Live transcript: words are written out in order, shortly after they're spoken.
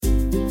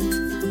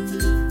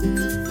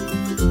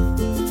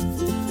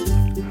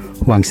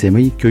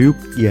왕쌤의 교육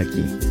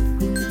이야기.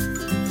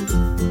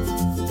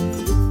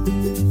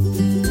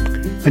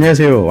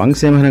 안녕하세요.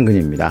 왕쌤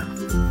한한근입니다.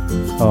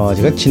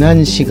 제가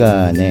지난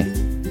시간에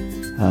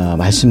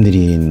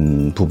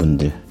말씀드린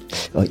부분들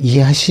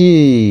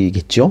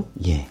이해하시겠죠?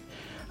 예.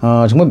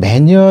 정말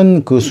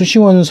매년 그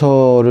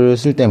수시원서를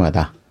쓸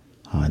때마다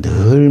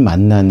늘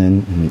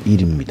만나는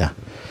일입니다.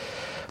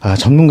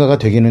 전문가가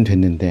되기는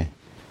됐는데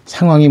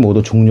상황이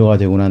모두 종료가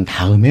되고 난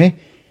다음에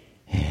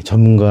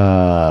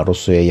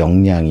전문가로서의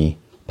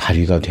역량이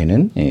발휘가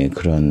되는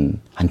그런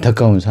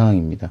안타까운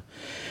상황입니다.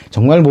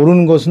 정말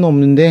모르는 것은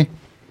없는데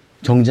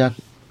정작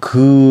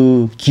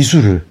그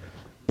기술을,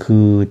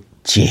 그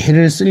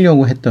지혜를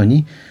쓰려고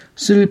했더니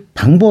쓸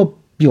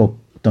방법이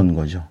없던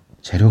거죠.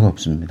 재료가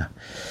없습니다.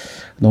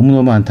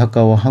 너무너무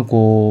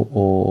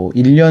안타까워하고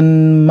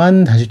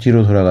 1년만 다시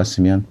뒤로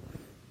돌아갔으면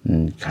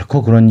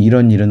결코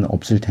이런 일은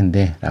없을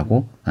텐데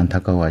라고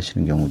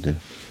안타까워하시는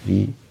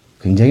경우들이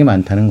굉장히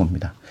많다는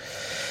겁니다.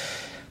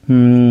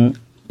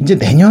 이제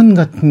내년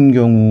같은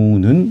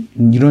경우는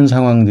이런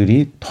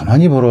상황들이 더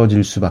많이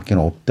벌어질 수밖에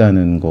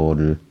없다는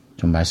거를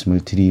좀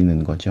말씀을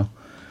드리는 거죠.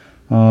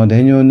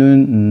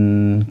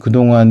 내년은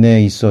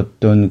그동안에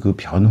있었던 그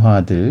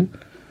변화들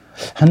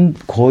한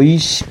거의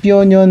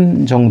 10여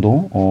년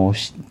정도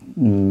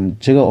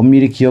제가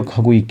엄밀히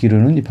기억하고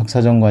있기로는 이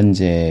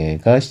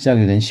박사정관제가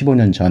시작이 된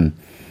 15년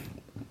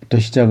전부터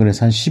시작을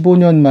해서 한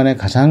 15년 만에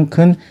가장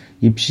큰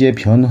입시의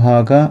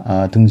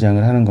변화가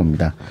등장을 하는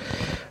겁니다.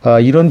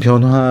 이런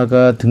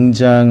변화가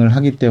등장을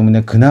하기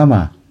때문에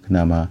그나마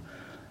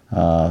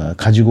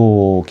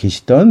가지고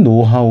계시던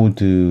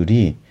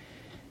노하우들이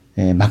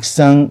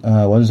막상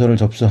원서를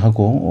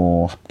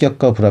접수하고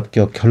합격과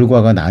불합격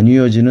결과가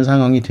나뉘어지는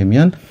상황이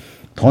되면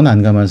더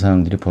난감한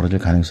상황들이 벌어질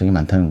가능성이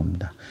많다는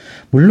겁니다.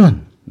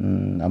 물론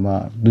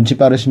아마 눈치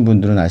빠르신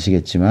분들은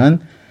아시겠지만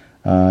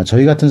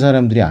저희 같은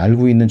사람들이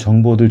알고 있는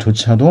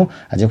정보들조차도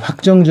아직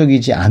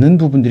확정적이지 않은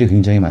부분들이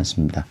굉장히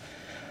많습니다.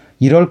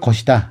 이럴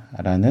것이다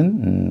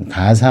라는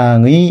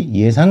가상의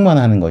예상만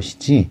하는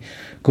것이지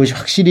그것이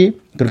확실히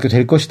그렇게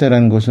될 것이다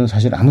라는 것은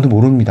사실 아무도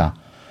모릅니다.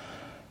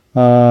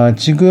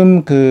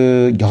 지금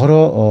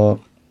여러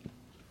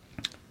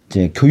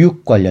이제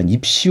교육 관련,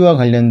 입시와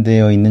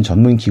관련되어 있는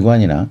전문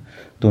기관이나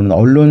또는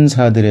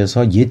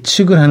언론사들에서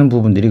예측을 하는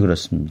부분들이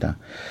그렇습니다.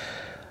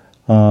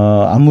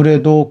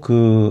 아무래도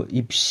그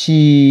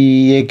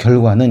입시의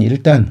결과는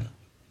일단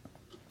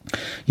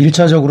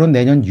 1차적으로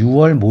내년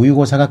 6월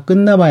모의고사가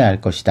끝나봐야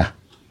할 것이다.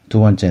 두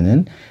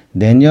번째는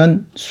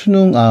내년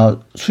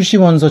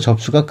수시원서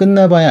접수가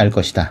끝나봐야 할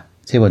것이다.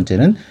 세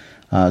번째는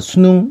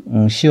수능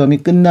시험이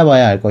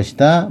끝나봐야 할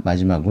것이다.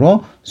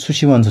 마지막으로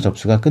수시원서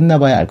접수가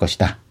끝나봐야 할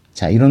것이다.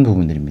 자, 이런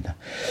부분들입니다.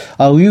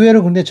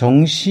 의외로 근데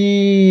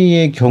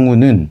정시의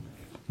경우는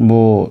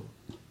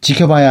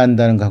지켜봐야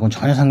한다는 것하고는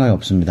전혀 상관이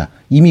없습니다.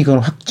 이미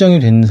그건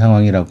확정이 된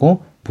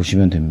상황이라고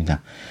보시면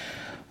됩니다.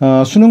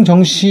 수능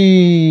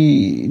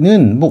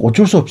정시는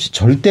어쩔 수 없이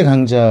절대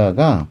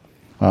강자가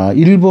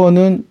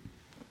 1번은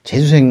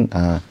재수생,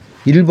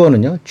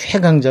 1번은요,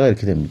 최강자가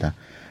이렇게 됩니다.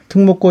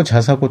 특목고,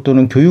 자사고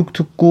또는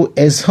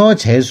교육특구에서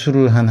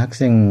재수를 한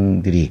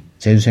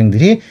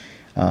재수생들이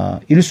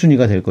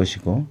 1순위가 될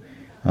것이고,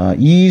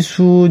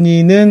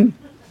 2순위는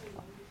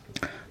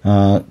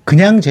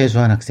그냥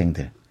재수한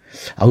학생들.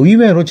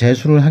 의외로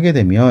재수를 하게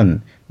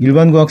되면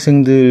일반고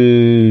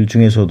학생들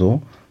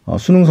중에서도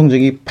수능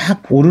성적이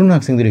팍 오르는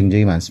학생들이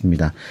굉장히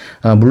많습니다.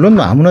 물론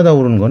아무나 다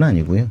오르는 건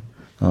아니고요.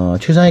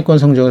 최상위권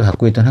성적을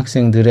갖고 있던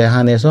학생들에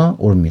한해서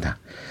오릅니다.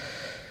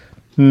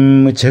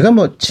 제가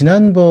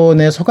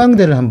지난번에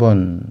서강대를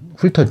한번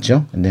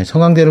훑었죠. 네,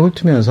 서강대를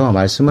훑으면서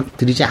말씀을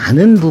드리지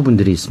않은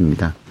부분들이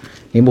있습니다.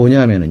 이게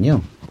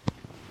뭐냐면은요.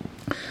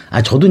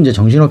 저도 이제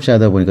정신없이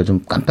하다 보니까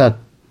좀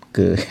깜빡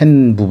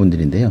한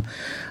부분들인데요.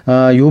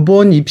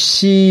 요번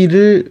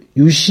입시를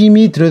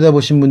유심히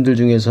들여다보신 분들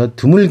중에서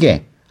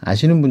드물게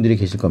아시는 분들이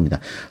계실 겁니다.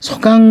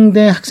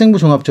 서강대 학생부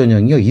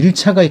종합전형이요.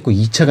 1차가 있고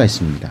 2차가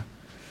있습니다.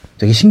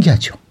 되게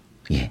신기하죠.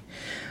 예.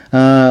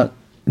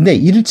 근데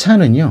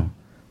 1차는요.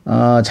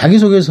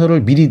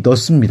 자기소개서를 미리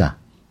넣습니다.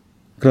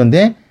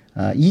 그런데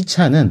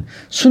 2차는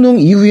수능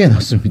이후에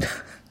넣습니다.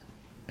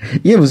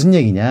 이게 무슨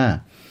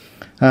얘기냐?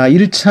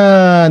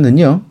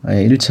 1차는요.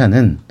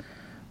 1차는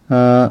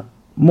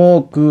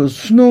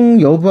수능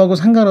여부하고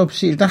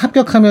상관없이 일단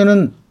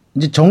합격하면은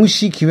이제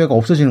정시 기회가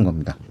없어지는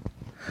겁니다.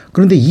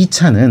 그런데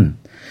 2차는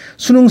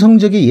수능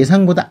성적이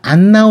예상보다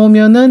안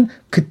나오면은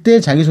그때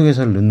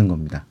자기소개서를 넣는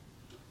겁니다.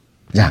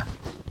 자,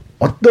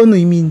 어떤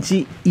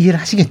의미인지 이해를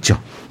하시겠죠?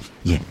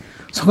 예.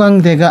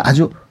 서강대가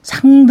아주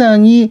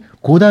상당히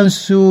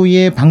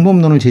고단수의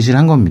방법론을 제시를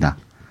한 겁니다.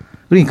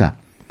 그러니까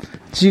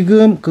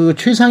지금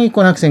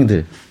최상위권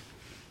학생들,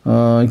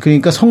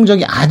 그러니까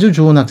성적이 아주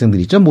좋은 학생들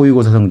있죠.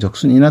 모의고사 성적,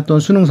 순위나 또는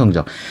수능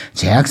성적.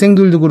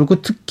 재학생들도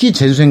그렇고 특히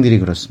재수생들이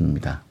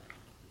그렇습니다.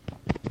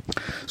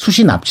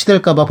 수시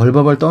납치될까봐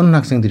벌벌벌 떠는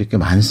학생들이 꽤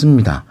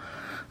많습니다.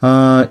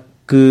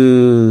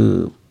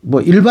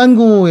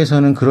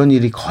 일반고에서는 그런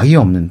일이 거의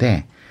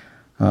없는데,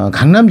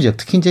 강남 지역,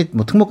 특히 이제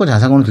특목고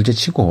자사고는 둘째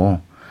치고,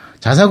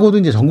 자사고도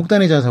이제 전국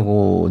단위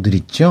자사고들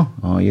있죠.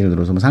 예를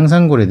들어서 뭐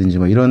상상고라든지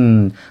뭐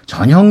이런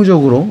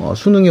전형적으로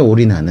수능에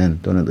올인하는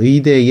또는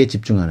의대에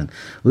집중하는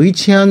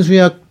의치한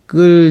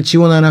수학을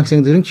지원하는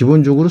학생들은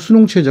기본적으로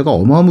수능 최저가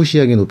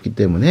어마무시하게 높기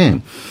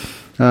때문에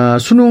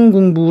수능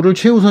공부를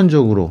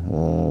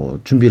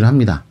최우선적으로 준비를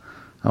합니다.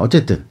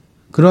 어쨌든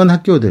그런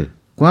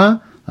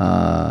학교들과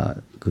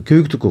그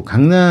교육특구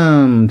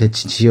강남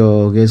대치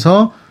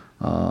지역에서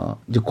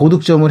이제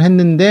고득점을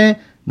했는데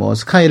뭐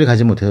스카이를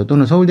가지 못해서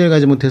또는 서울대를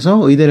가지 못해서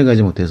의대를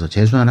가지 못해서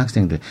재수한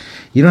학생들,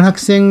 이런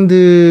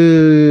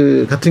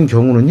학생들 같은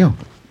경우는요.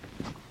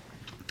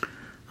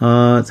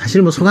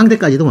 사실 뭐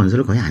소강대까지도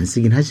원서를 거의 안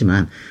쓰긴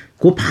하지만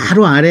그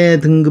바로 아래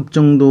등급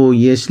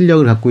정도의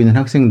실력을 갖고 있는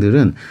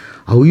학생들은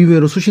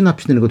의외로 수시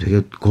납치되는 거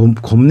되게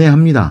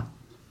겁내합니다.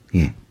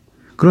 예.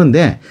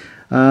 그런데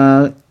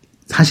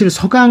사실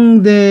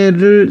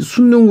서강대를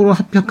수능으로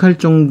합격할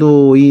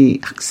정도의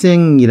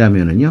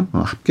학생이라면은요,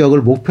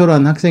 합격을 목표로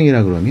한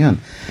학생이라 그러면,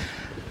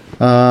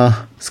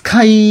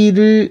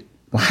 스카이를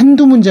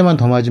한두 문제만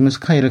더 맞으면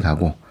스카이를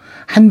가고,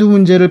 한두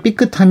문제를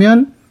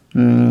삐끗하면,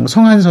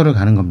 성한서를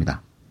가는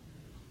겁니다.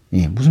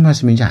 예, 무슨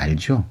말씀인지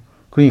알죠?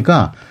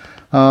 그러니까,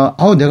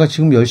 내가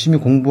지금 열심히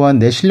공부한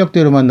내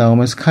실력대로만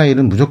나오면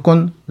스카이는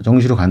무조건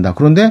정시로 간다.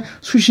 그런데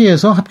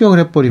수시에서 합격을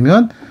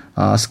해버리면,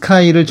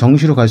 스카이를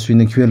정시로 갈 수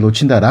있는 기회를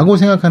놓친다라고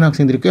생각하는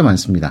학생들이 꽤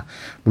많습니다.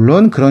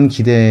 물론 그런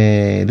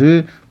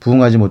기대를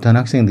부응하지 못한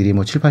학생들이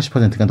뭐 7,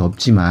 80%가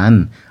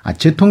넘지만,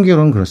 제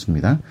통계로는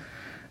그렇습니다.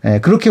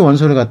 그렇게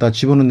원서를 갖다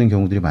집어넣는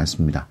경우들이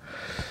많습니다.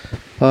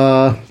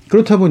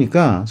 그렇다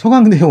보니까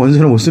서강대에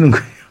원서를 못 쓰는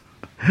거예요.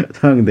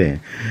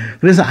 서강대.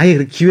 그래서 아예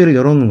그 기회를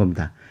열어놓는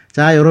겁니다.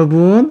 자,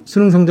 여러분,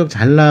 수능 성적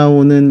잘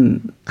나오는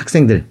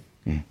학생들,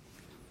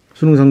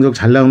 수능 성적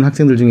잘 나오는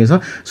학생들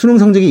중에서 수능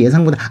성적이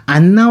예상보다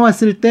안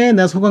나왔을 때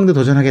나 서강대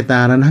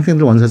도전하겠다라는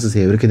학생들 원서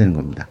쓰세요. 이렇게 되는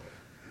겁니다.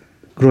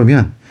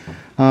 그러면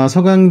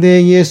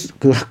서강대의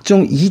그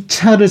학종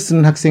 2차를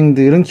쓰는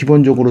학생들은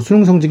기본적으로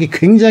수능 성적이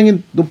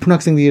굉장히 높은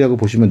학생들이라고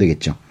보시면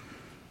되겠죠.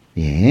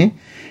 예.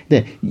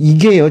 근데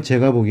이게요,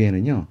 제가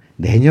보기에는요,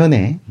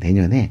 내년에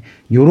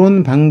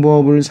요런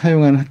방법을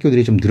사용하는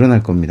학교들이 좀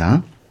늘어날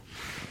겁니다.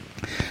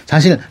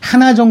 사실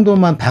하나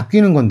정도만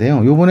바뀌는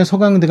건데요. 요번에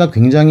서강대가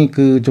굉장히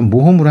좀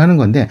모험을 하는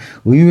건데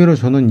의외로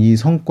저는 이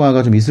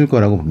성과가 좀 있을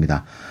거라고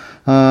봅니다.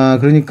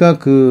 그러니까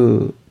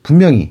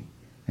분명히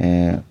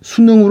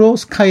수능으로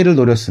스카이를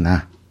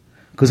노렸으나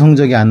그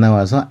성적이 안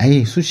나와서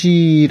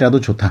수시라도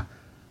좋다.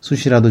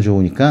 수시라도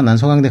좋으니까 난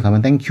서강대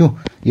가면 땡큐.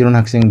 이런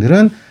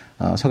학생들은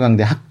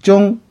서강대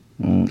학종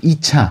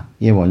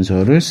 2차의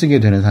원서를 쓰게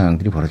되는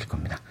상황들이 벌어질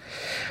겁니다.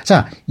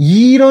 자,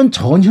 이런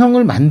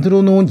전형을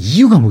만들어 놓은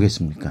이유가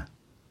뭐겠습니까?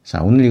 자,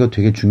 오늘 이거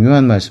되게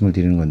중요한 말씀을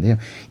드리는 건데요.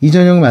 이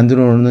전형을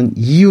만들어 놓는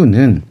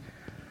이유는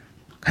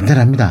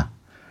간단합니다.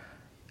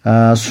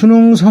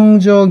 수능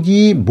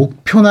성적이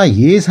목표나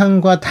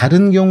예상과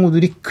다른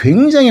경우들이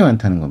굉장히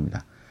많다는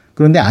겁니다.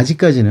 그런데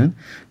아직까지는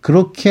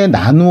그렇게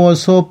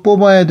나누어서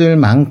뽑아야 될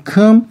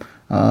만큼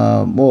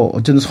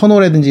어쨌든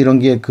선호라든지 이런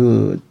게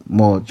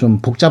좀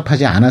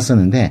복잡하지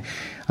않았었는데,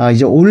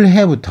 이제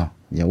올해부터는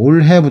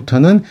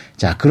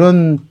자,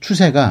 그런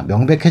추세가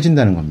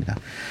명백해진다는 겁니다.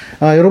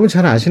 여러분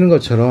잘 아시는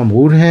것처럼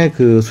올해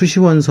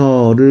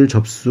수시원서를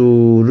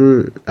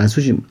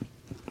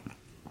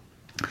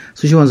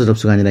수시원서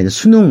접수가 아니라 이제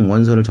수능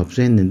원서를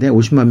접수했는데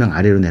 50만 명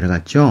아래로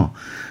내려갔죠.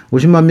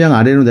 50만 명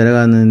아래로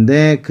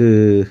내려갔는데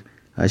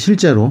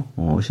실제로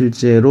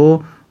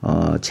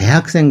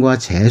재학생과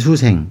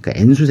재수생,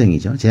 그러니까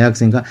N수생이죠.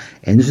 재학생과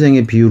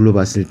N수생의 비율로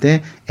봤을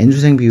때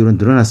N수생 비율은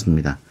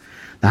늘어났습니다.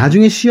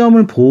 나중에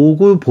시험을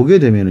보게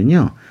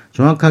되면은요,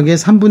 정확하게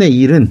 3분의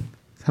 1은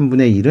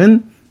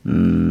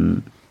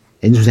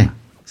N수생,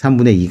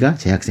 3분의 2가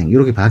재학생,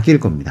 이렇게 바뀔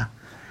겁니다.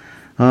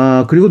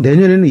 그리고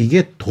내년에는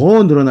이게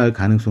더 늘어날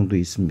가능성도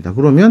있습니다.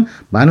 그러면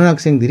많은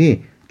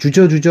학생들이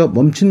주저주저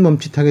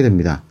멈칫멈칫하게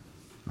됩니다.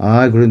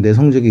 그런데 내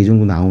성적이 이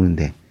정도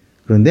나오는데.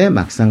 그런데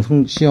막상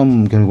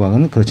시험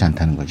결과는 그렇지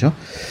않다는 거죠.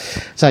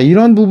 자,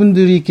 이런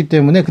부분들이 있기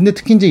때문에, 근데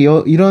특히 이제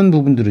이런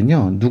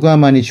부분들은요, 누가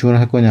많이 지원을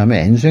할 거냐면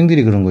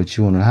N수생들이 그런 걸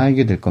지원을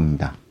하게 될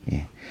겁니다.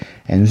 예.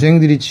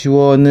 N수생들이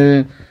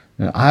지원을,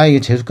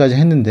 이게 재수까지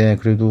했는데,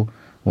 그래도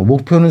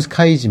목표는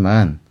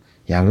스카이지만,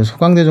 그래도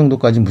서강대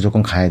정도까지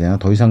무조건 가야 되나?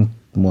 더 이상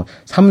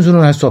 3수는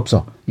할 수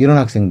없어. 이런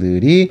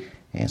학생들이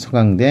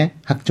서강대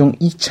학종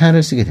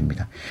 2차를 쓰게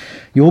됩니다.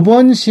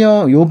 요번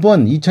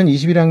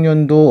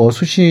 2021학년도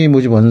수시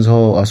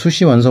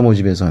원서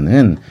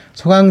모집에서는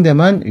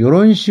서강대만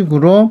요런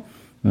식으로,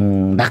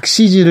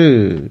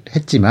 낚시질을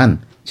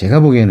했지만,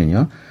 제가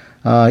보기에는요,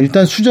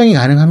 일단 수정이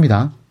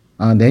가능합니다.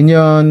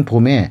 내년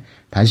봄에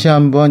다시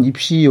한번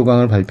입시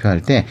요강을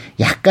발표할 때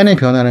약간의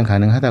변화는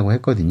가능하다고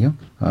했거든요.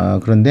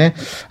 그런데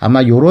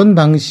아마 요런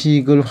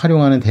방식을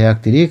활용하는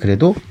대학들이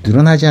그래도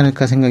늘어나지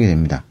않을까 생각이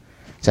됩니다.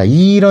 자,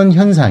 이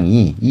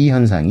현상이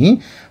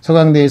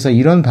서강대에서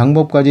이런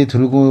방법까지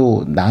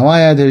들고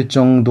나와야 될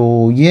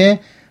정도의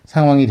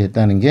상황이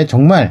됐다는 게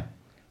정말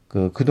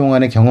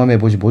그동안에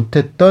경험해보지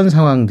못했던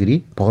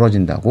상황들이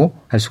벌어진다고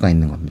할 수가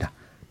있는 겁니다.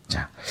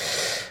 자,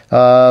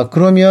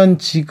 그러면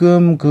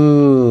지금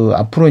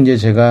앞으로 이제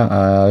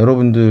제가,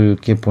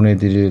 여러분들께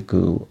보내드릴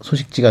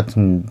소식지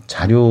같은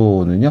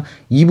자료는요,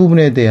 이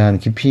부분에 대한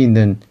깊이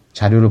있는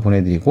자료를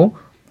보내드리고,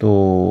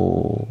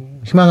 또,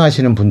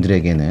 희망하시는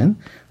분들에게는,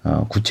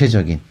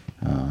 구체적인,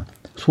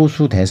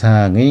 소수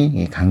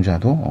대상의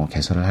강좌도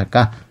개설을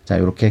할까? 자,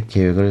 이렇게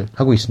계획을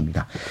하고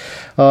있습니다.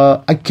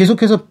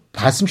 계속해서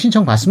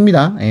신청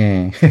받습니다.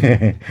 예.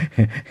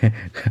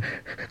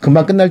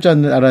 금방 끝날 줄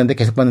알았는데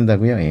계속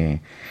받는다고요?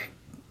 예.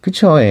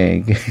 그쵸,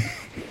 예.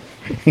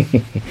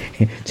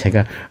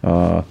 제가,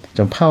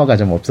 좀 파워가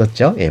좀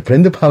없었죠. 예,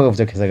 브랜드 파워가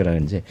부족해서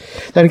그러는지.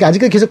 자, 그러니까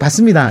아직까지 계속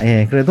받습니다.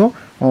 예, 그래도,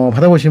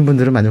 받아보신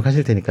분들은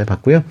만족하실 테니까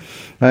받고요.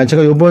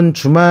 제가 요번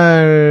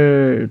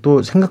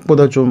주말도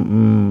생각보다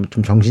좀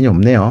정신이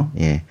없네요.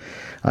 예.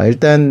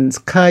 일단,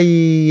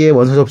 스카이의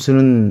원서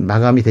접수는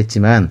마감이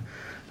됐지만,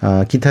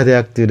 기타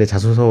대학들의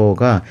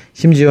자소서가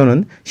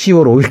심지어는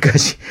 10월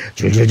 5일까지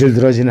줄줄줄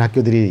늘어지는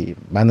학교들이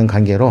많은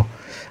관계로,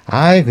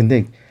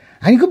 근데,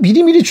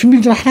 미리미리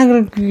준비를 좀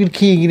하라,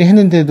 이렇게 얘기를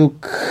했는데도,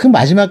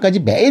 마지막까지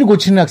매일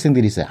고치는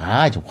학생들이 있어요.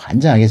 좀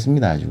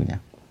환장하겠습니다, 아주 그냥.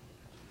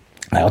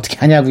 어떻게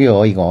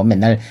하냐고요, 이거.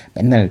 맨날,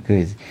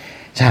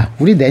 자,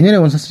 우리 내년에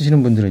원서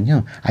쓰시는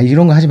분들은요,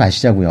 이런 거 하지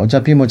마시자고요.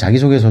 어차피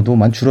자기소개서도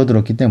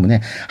줄어들었기 때문에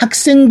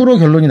학생부로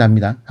결론이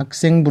납니다.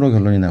 학생부로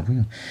결론이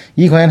나고요.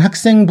 과연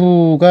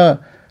학생부가,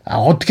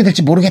 어떻게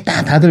될지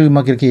모르겠다. 다들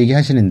막 이렇게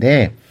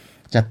얘기하시는데,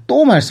 자,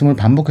 또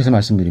반복해서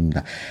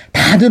말씀드립니다.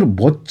 다들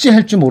뭐지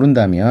할 줄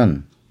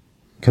모른다면,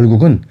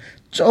 결국은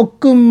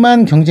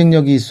조금만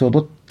경쟁력이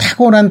있어도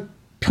탁월한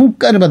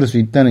평가를 받을 수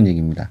있다는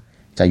얘기입니다.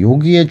 자,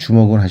 여기에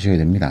주목을 하셔야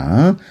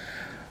됩니다.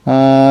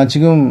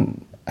 지금,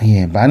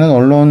 많은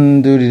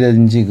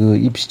언론들이라든지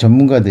입시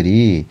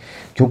전문가들이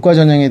교과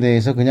전형에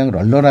대해서 그냥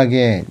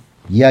널널하게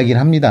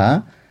이야기를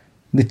합니다.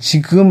 근데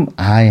지금,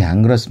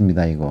 안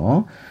그렇습니다,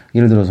 이거.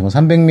 예를 들어서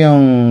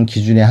 300명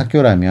기준의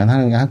학교라면,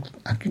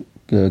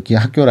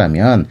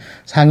 학교라면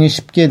상위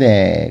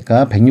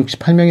 10개대가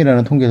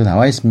 168명이라는 통계도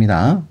나와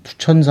있습니다.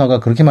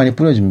 추천서가 그렇게 많이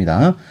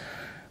뿌려집니다.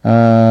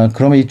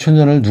 그러면 이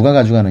추천서를 누가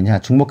가져가느냐,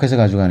 중복해서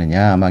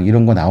가져가느냐, 막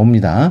이런 거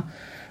나옵니다.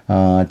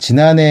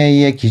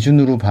 지난해의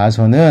기준으로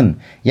봐서는,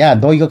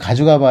 너 이거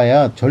가져가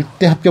봐야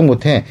절대 합격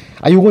못 해.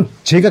 요건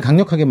제가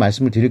강력하게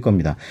말씀을 드릴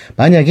겁니다.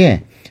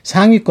 만약에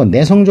상위권,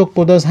 내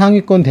성적보다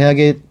상위권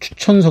대학의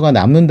추천서가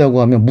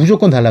남는다고 하면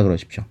무조건 달라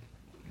그러십시오.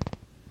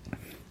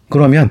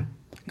 그러면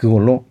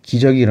그걸로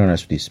기적이 일어날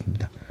수도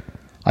있습니다.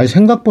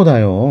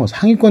 생각보다요,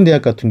 상위권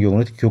대학 같은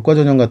경우는, 교과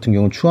전형 같은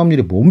경우는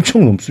추합률이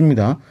엄청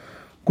높습니다.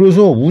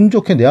 그래서 운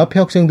좋게 내 앞에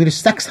학생들이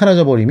싹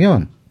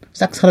사라져버리면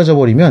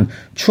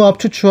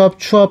추합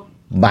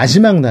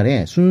마지막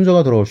날에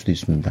순서가 돌아올 수도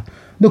있습니다.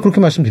 근데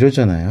그렇게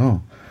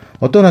말씀드렸잖아요.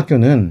 어떤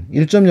학교는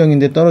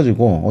 1.0인데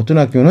떨어지고, 어떤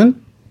학교는,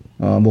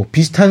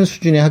 비슷한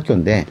수준의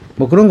학교인데,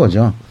 그런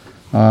거죠.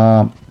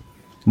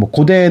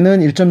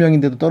 고대는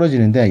 1.0인데도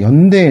떨어지는데,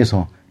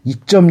 연대에서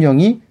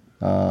 2.0이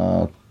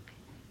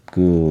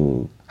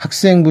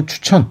학생부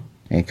추천,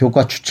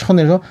 교과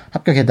추천에서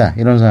합격했다,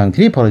 이런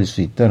상황들이 벌어질 수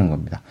있다는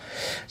겁니다.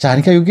 자,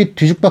 그러니까 여기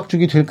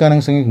뒤죽박죽이 될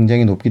가능성이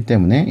굉장히 높기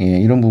때문에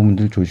이런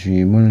부분들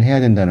조심을 해야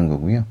된다는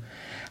거고요.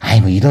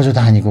 이러저도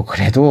아니고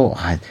그래도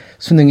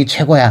수능이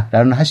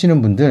최고야라는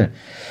하시는 분들,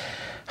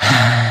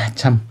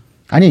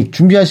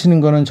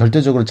 준비하시는 거는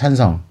절대적으로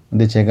찬성.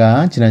 근데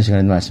제가 지난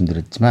시간에도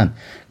말씀드렸지만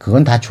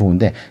그건 다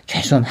좋은데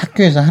최소한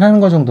학교에서 하라는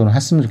거 정도는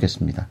했으면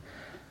좋겠습니다.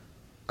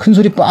 큰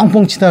소리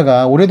뻥뻥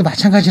치다가 올해도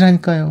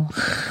마찬가지라니까요.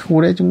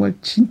 올해 정말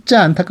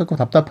진짜 안타깝고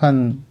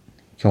답답한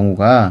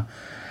경우가,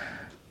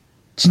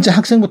 진짜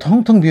학생부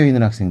텅텅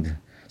비어있는 학생들.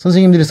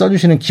 선생님들이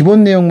써주시는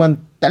기본 내용만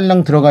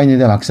딸랑 들어가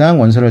있는데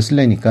막상 원서를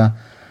쓰려니까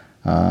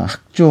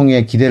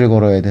학종에 기대를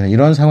걸어야 되는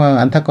이런 상황,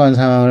 안타까운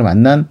상황을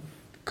만난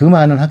그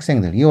많은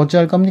학생들. 이거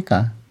어찌할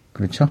겁니까?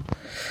 그렇죠?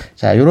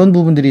 자, 이런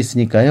부분들이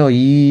있으니까요.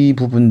 이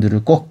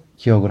부분들을 꼭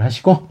기억을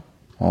하시고,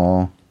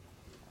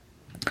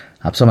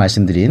 앞서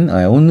말씀드린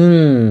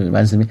오늘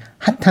말씀이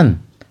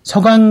핫한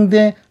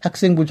서강대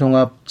학생부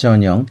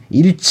종합전형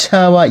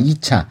 1차와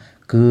 2차,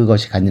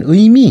 그것이 갖는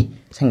의미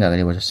생각을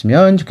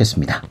해보셨으면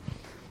좋겠습니다.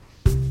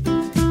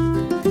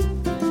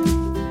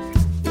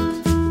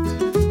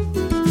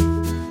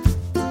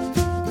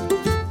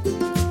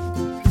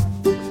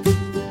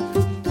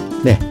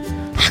 네.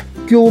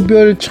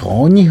 학교별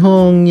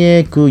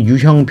전형의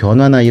유형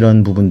변화나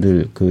이런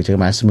부분들 제가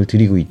말씀을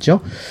드리고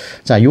있죠.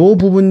 자, 요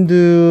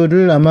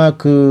부분들을 아마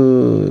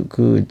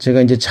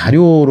제가 이제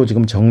자료로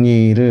지금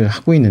정리를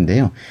하고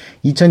있는데요.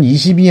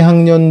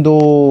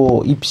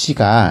 2022학년도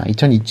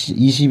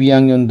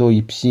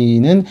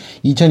입시는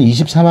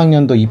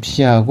 2023학년도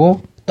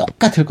입시하고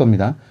똑같을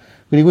겁니다.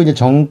 그리고 이제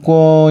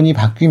정권이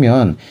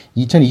바뀌면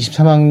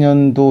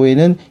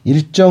 2023학년도에는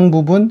일정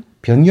부분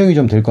변경이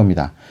좀 될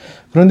겁니다.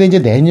 그런데 이제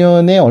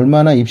내년에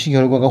얼마나 입시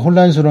결과가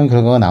혼란스러운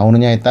결과가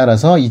나오느냐에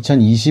따라서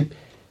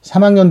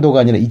 2023학년도가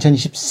아니라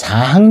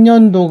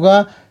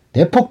 2024학년도가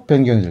대폭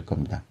변경이 될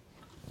겁니다.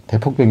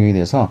 대폭 변경이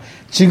돼서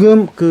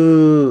지금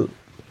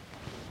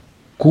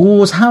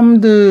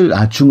고3들,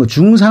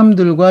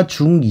 중3들과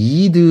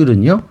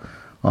중2들은요,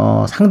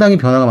 상당히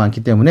변화가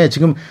많기 때문에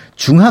지금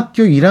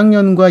중학교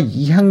 1학년과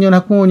 2학년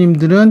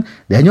학부모님들은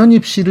내년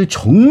입시를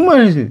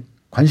정말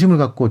관심을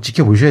갖고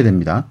지켜보셔야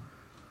됩니다.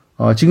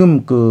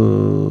 지금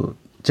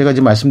제가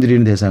지금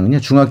말씀드리는 대상은요,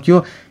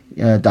 초등학교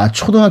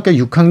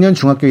 6학년,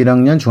 중학교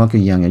 1학년, 중학교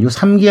 2학년, 요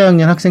 3개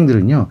학년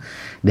학생들은요,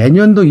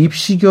 내년도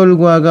입시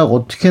결과가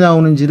어떻게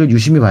나오는지를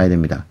유심히 봐야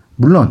됩니다.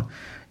 물론,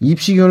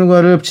 입시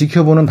결과를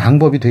지켜보는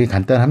방법이 되게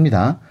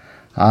간단합니다.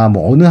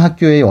 뭐, 어느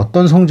학교에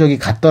어떤 성적이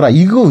같더라.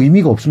 이거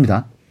의미가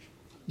없습니다.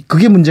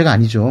 그게 문제가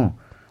아니죠.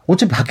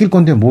 어차피 바뀔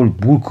건데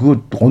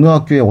어느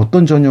학교에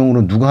어떤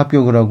전형으로 누가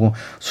합격을 하고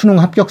수능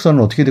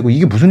합격선은 어떻게 되고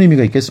이게 무슨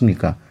의미가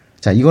있겠습니까?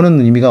 자, 이거는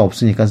의미가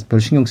없으니까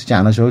별 신경 쓰지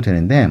않으셔도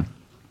되는데,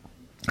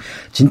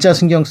 진짜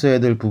신경 써야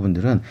될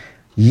부분들은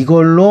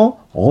이걸로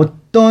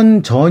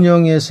어떤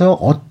전형에서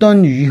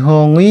어떤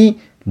유형의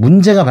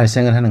문제가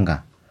발생을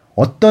하는가,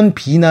 어떤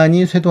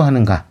비난이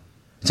쇄도하는가.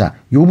 자,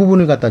 요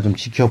부분을 갖다 좀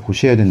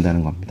지켜보셔야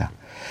된다는 겁니다.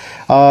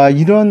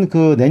 이런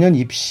내년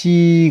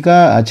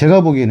입시가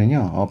제가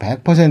보기에는요,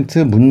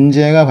 100%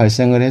 문제가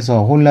발생을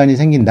해서 혼란이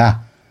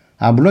생긴다.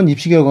 물론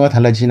입시 결과가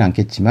달라지지는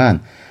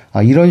않겠지만,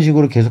 이런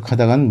식으로 계속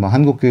하다간 뭐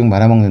한국 교육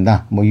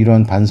말아먹는다. 뭐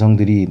이런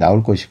반성들이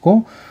나올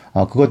것이고,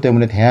 그것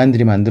때문에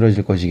대안들이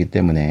만들어질 것이기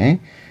때문에,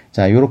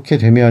 자, 요렇게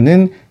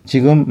되면은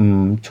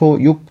지금,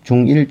 초6,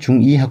 중1,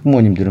 중2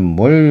 학부모님들은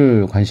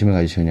뭘 관심을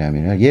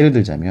가지셨냐면요. 예를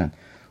들자면,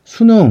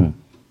 수능,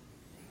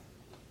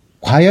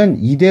 과연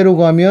이대로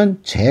가면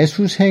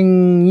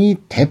재수생이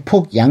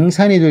대폭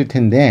양산이 될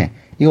텐데,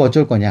 이거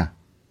어쩔 거냐.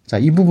 자,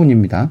 이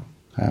부분입니다.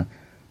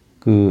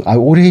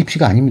 올해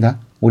입시가 아닙니다.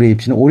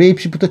 올해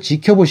입시부터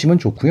지켜보시면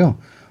좋고요.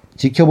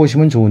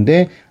 지켜보시면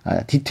좋은데,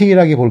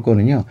 디테일하게 볼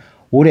거는요.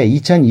 올해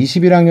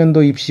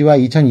 2021학년도 입시와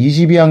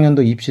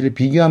 2022학년도 입시를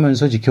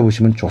비교하면서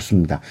지켜보시면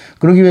좋습니다.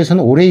 그러기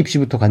위해서는 올해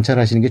입시부터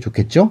관찰하시는 게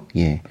좋겠죠?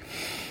 예.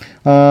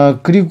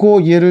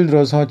 그리고 예를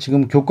들어서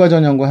지금 교과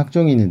전형과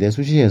학종이 있는데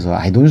수시에서,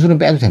 논술은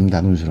빼도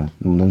됩니다, 논술은.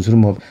 논술은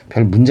뭐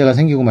별 문제가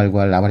생기고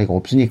말고 할 나발이가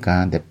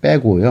없으니까,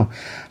 빼고요.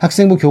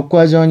 학생부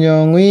교과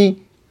전형의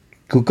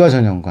교과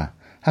전형과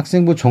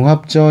학생부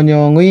종합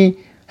전형의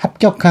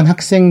합격한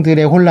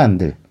학생들의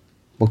혼란들,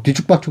 뭐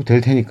뒤죽박죽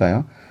될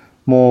테니까요.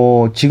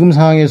 뭐 지금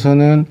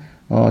상황에서는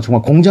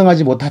정말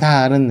공정하지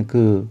못하다는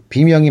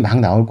비명이 막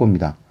나올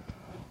겁니다.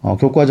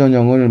 교과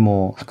전형을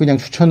뭐 학교장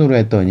추천으로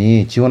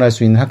했더니 지원할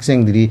수 있는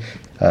학생들이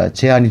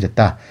제한이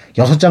됐다.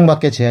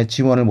 6장밖에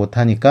지원을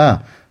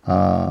못하니까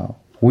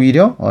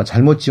오히려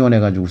잘못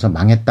지원해가지고서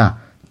망했다.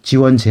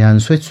 지원 제한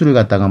횟수를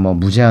갖다가 뭐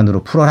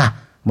무제한으로 풀어라.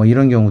 뭐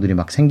이런 경우들이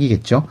막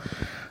생기겠죠.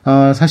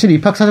 사실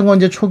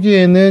입학사정관제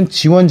초기에는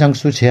지원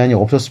장수 제한이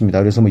없었습니다.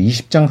 그래서 뭐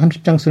 20장,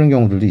 30장 쓰는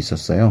경우들도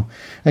있었어요.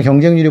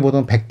 경쟁률이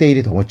보통 100대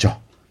 1이 넘었죠.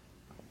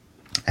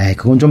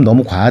 그건 좀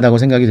너무 과하다고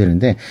생각이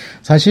되는데,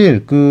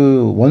 사실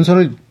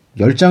원서를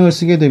 10장을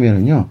쓰게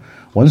되면은요,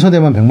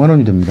 원서대만 100만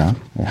원이 됩니다.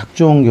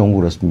 학종 경우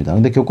그렇습니다.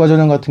 근데 교과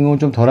전형 같은 경우는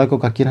좀 덜할 것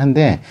같긴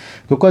한데,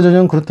 교과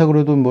전형 그렇다고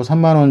그래도 뭐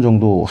 3만 원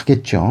정도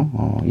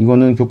하겠죠.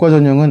 이거는 교과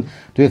전형은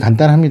되게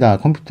간단합니다.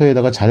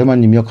 컴퓨터에다가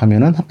자료만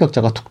입력하면은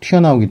합격자가 툭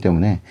튀어나오기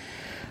때문에.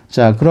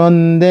 자,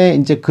 그런데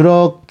이제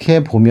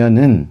그렇게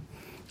보면은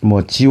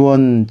뭐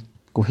지원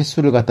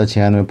횟수를 갖다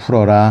제한을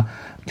풀어라.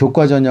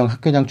 교과 전형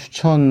학교장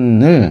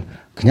추천을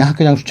그냥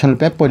학교장 추천을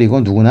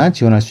빼버리고 누구나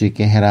지원할 수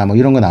있게 해라. 뭐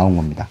이런 거 나온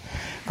겁니다.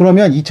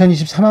 그러면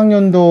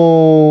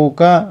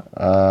 2023학년도가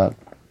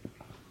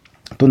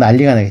또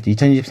난리가 나겠죠.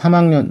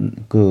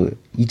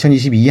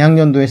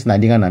 2022학년도에서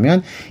난리가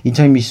나면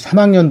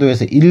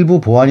 2023학년도에서 일부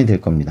보완이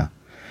될 겁니다.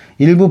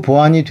 일부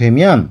보완이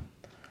되면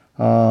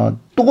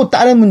또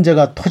다른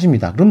문제가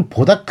터집니다. 그럼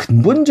보다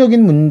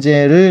근본적인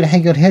문제를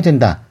해결해야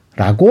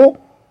된다라고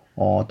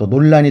또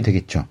논란이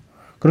되겠죠.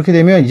 그렇게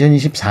되면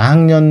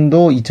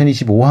 2024학년도,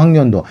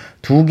 2025학년도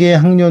두 개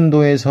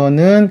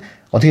학년도에서는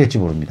어떻게 될지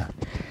모릅니다.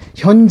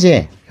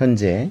 현재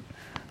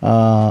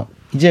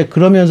이제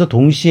그러면서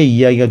동시에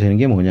이야기가 되는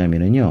게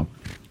뭐냐면은요.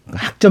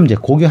 학점제,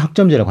 고교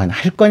학점제라고 과연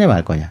할 거냐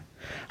말 거냐.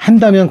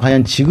 한다면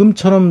과연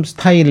지금처럼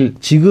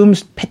지금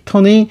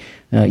패턴의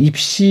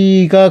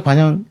입시가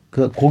과연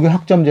고교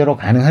학점제로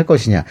가능할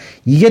것이냐.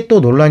 이게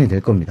또 논란이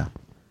될 겁니다.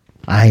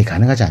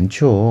 가능하지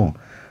않죠.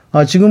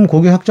 지금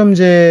고교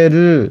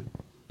학점제를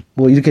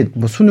뭐 이렇게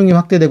뭐 수능이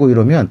확대되고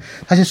이러면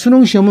사실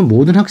수능 시험은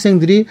모든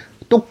학생들이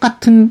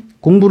똑같은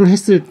공부를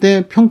했을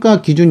때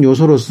평가 기준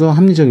요소로서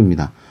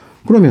합리적입니다.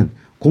 그러면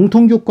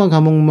공통교과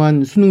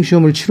과목만 수능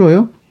시험을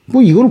치러요?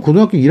 뭐 이거는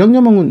고등학교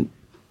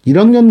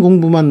 1학년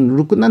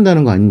공부만으로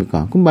끝난다는 거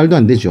아닙니까? 그럼 말도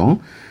안 되죠.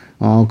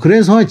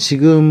 그래서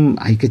지금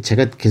이게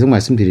제가 계속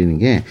말씀드리는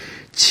게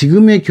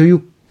지금의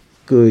교육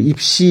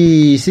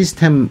입시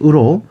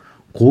시스템으로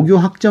고교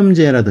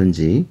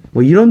학점제라든지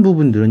뭐 이런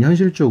부분들은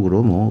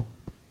현실적으로 뭐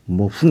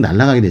훅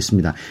날아가게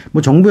됐습니다.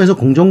 뭐 정부에서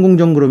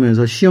공정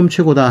그러면서 시험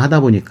최고다 하다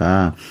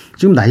보니까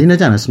지금 난리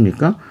나지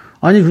않았습니까?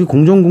 그게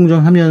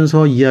공정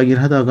하면서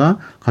이야기를 하다가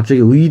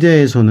갑자기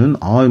의대에서는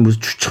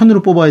무슨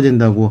추천으로 뽑아야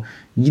된다고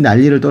이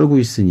난리를 떨고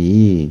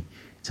있으니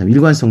참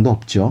일관성도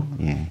없죠.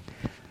 예.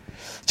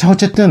 자,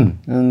 어쨌든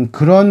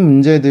그런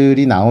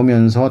문제들이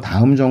나오면서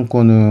다음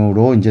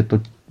정권으로 이제 또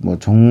뭐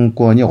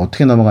정권이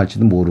어떻게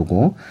넘어갈지도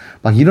모르고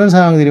막 이런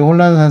상황들이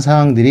혼란한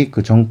상황들이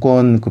그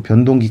정권 그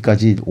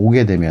변동기까지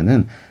오게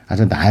되면은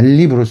아주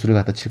난리 부르스를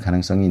갖다 칠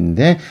가능성이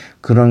있는데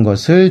그런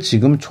것을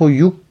지금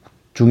초6,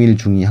 중1,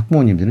 중2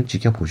 학부모님들은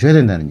지켜보셔야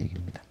된다는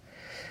얘기입니다.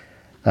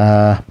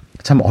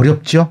 참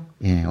어렵죠?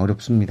 예,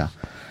 어렵습니다.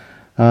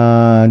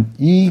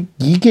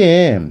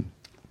 이게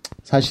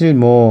사실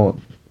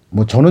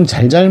저는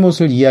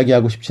잘잘못을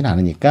이야기하고 싶지는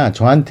않으니까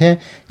저한테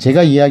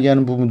제가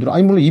이야기하는 부분들은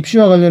아니 물론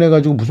입시와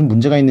관련해가지고 무슨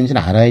문제가 있는지는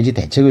알아야지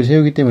대책을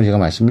세우기 때문에 제가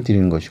말씀을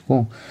드리는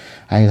것이고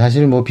아니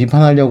사실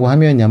비판하려고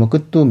하면야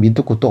끝도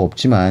밑도 끝도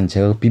없지만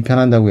제가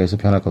비판한다고 해서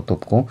변할 것도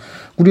없고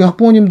우리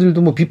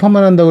학부모님들도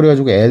비판만 한다고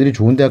그래가지고 애들이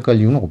좋은 대학 갈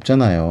이유는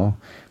없잖아요.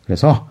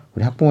 그래서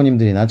우리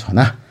학부모님들이나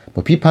저나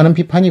비판은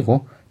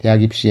비판이고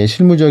대학 입시의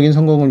실무적인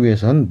성공을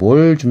위해서는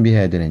뭘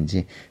준비해야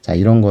되는지 자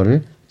이런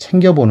거를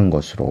챙겨보는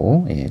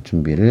것으로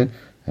준비를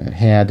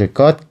해야 될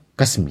것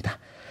같습니다.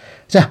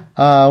 자,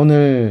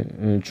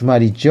 오늘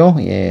주말이죠.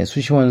 예,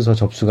 수시원서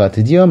접수가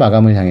드디어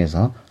마감을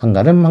향해서 한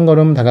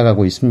걸음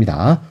다가가고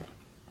있습니다.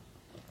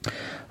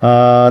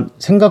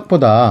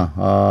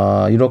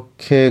 생각보다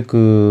이렇게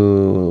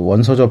그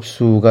원서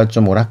접수가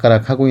좀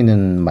오락가락하고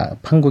있는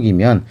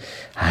판국이면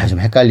좀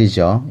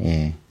헷갈리죠.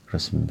 예,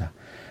 그렇습니다.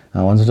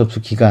 원서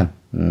접수 기간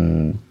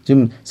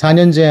지금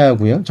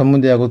 4년제하고요.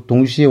 전문대하고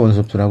동시에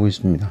원서 접수를 하고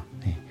있습니다.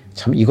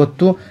 참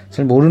이것도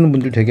잘 모르는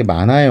분들 되게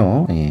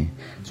많아요. 예.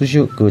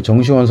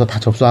 정시원서 다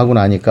접수하고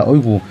나니까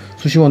어이구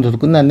수시원서도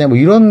끝났네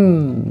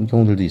이런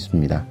경우들도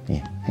있습니다.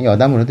 예.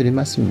 여담으로 드린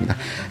말씀입니다.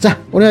 자,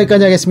 오늘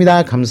여기까지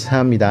하겠습니다.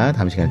 감사합니다.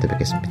 다음 시간에 또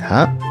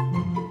뵙겠습니다.